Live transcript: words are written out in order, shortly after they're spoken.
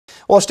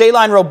Well,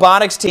 Stateline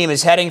Robotics team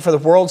is heading for the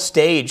world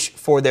stage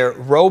for their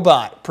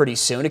robot pretty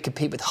soon to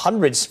compete with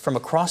hundreds from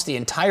across the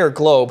entire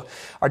globe.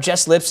 Our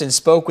Jess Lipson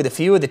spoke with a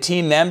few of the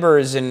team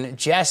members. And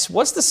Jess,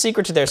 what's the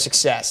secret to their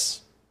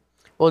success?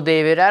 Well,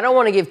 David, I don't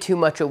want to give too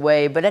much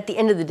away, but at the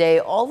end of the day,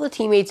 all the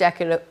teammates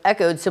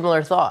echoed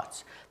similar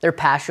thoughts. Their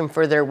passion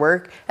for their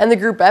work and the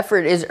group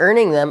effort is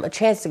earning them a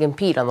chance to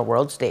compete on the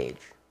world stage.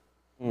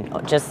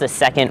 Just the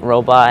second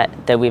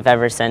robot that we've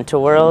ever sent to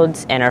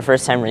Worlds, and our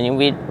first time running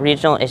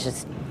regional,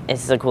 it's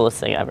the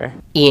coolest thing ever.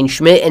 Ian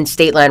Schmidt and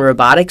Stateline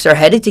Robotics are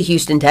headed to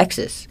Houston,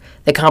 Texas.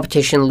 The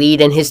competition lead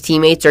and his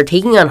teammates are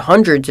taking on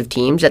hundreds of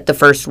teams at the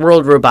first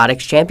World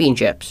Robotics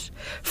Championships.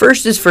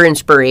 First is for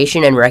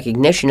inspiration and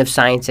recognition of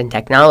science and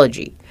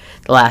technology.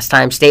 The last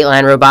time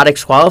Stateline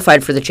Robotics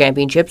qualified for the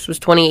championships was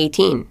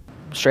 2018.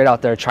 Straight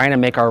out there trying to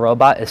make our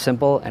robot as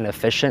simple and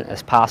efficient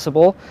as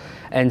possible,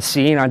 and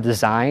seeing our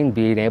design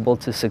being able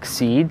to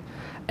succeed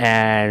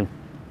and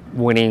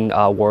winning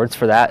awards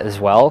for that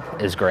as well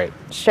is great.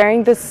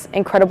 Sharing this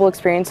incredible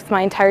experience with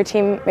my entire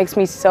team makes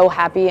me so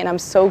happy, and I'm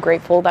so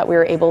grateful that we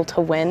were able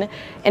to win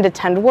and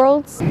attend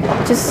Worlds.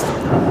 Just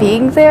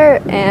being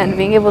there and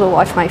being able to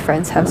watch my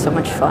friends have so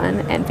much fun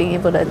and being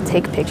able to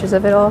take pictures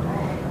of it all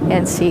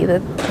and see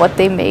that what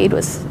they made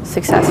was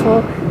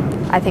successful,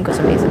 I think was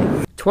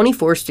amazing.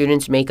 24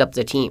 students make up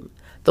the team.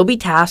 They'll be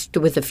tasked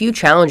with a few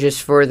challenges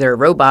for their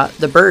robot,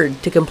 the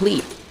bird, to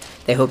complete.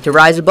 They hope to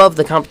rise above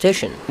the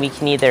competition. We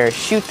can either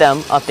shoot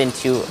them up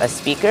into a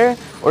speaker,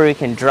 or we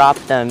can drop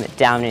them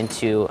down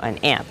into an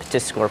amp to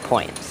score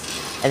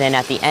points. And then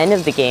at the end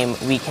of the game,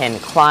 we can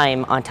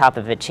climb on top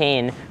of a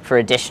chain for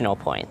additional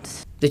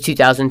points. The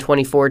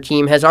 2024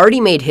 team has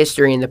already made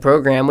history in the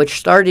program, which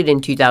started in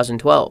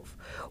 2012.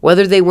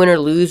 Whether they win or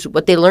lose,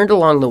 what they learned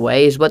along the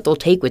way is what they'll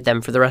take with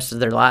them for the rest of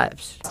their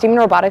lives. Stateline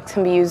Robotics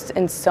can be used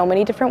in so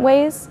many different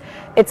ways.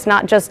 It's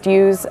not just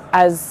used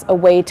as a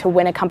way to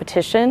win a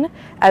competition,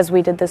 as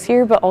we did this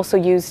year, but also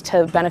used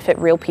to benefit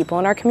real people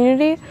in our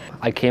community.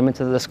 I came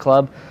into this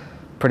club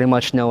pretty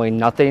much knowing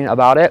nothing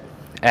about it,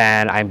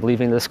 and I'm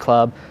leaving this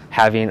club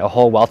having a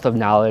whole wealth of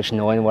knowledge,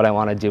 knowing what I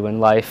want to do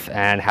in life,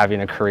 and having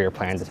a career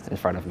planned in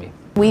front of me.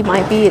 We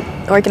might be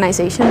an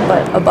organization,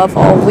 but above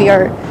all, we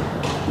are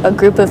a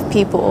group of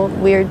people.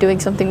 We are doing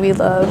something we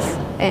love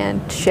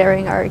and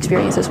sharing our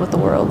experiences with the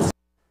world.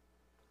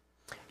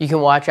 You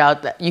can watch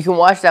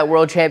that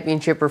World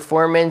Championship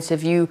performance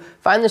if you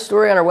find the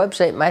story on our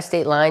website,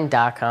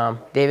 mystateline.com.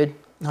 David?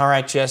 All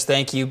right, Jess,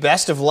 thank you.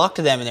 Best of luck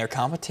to them in their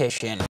competition.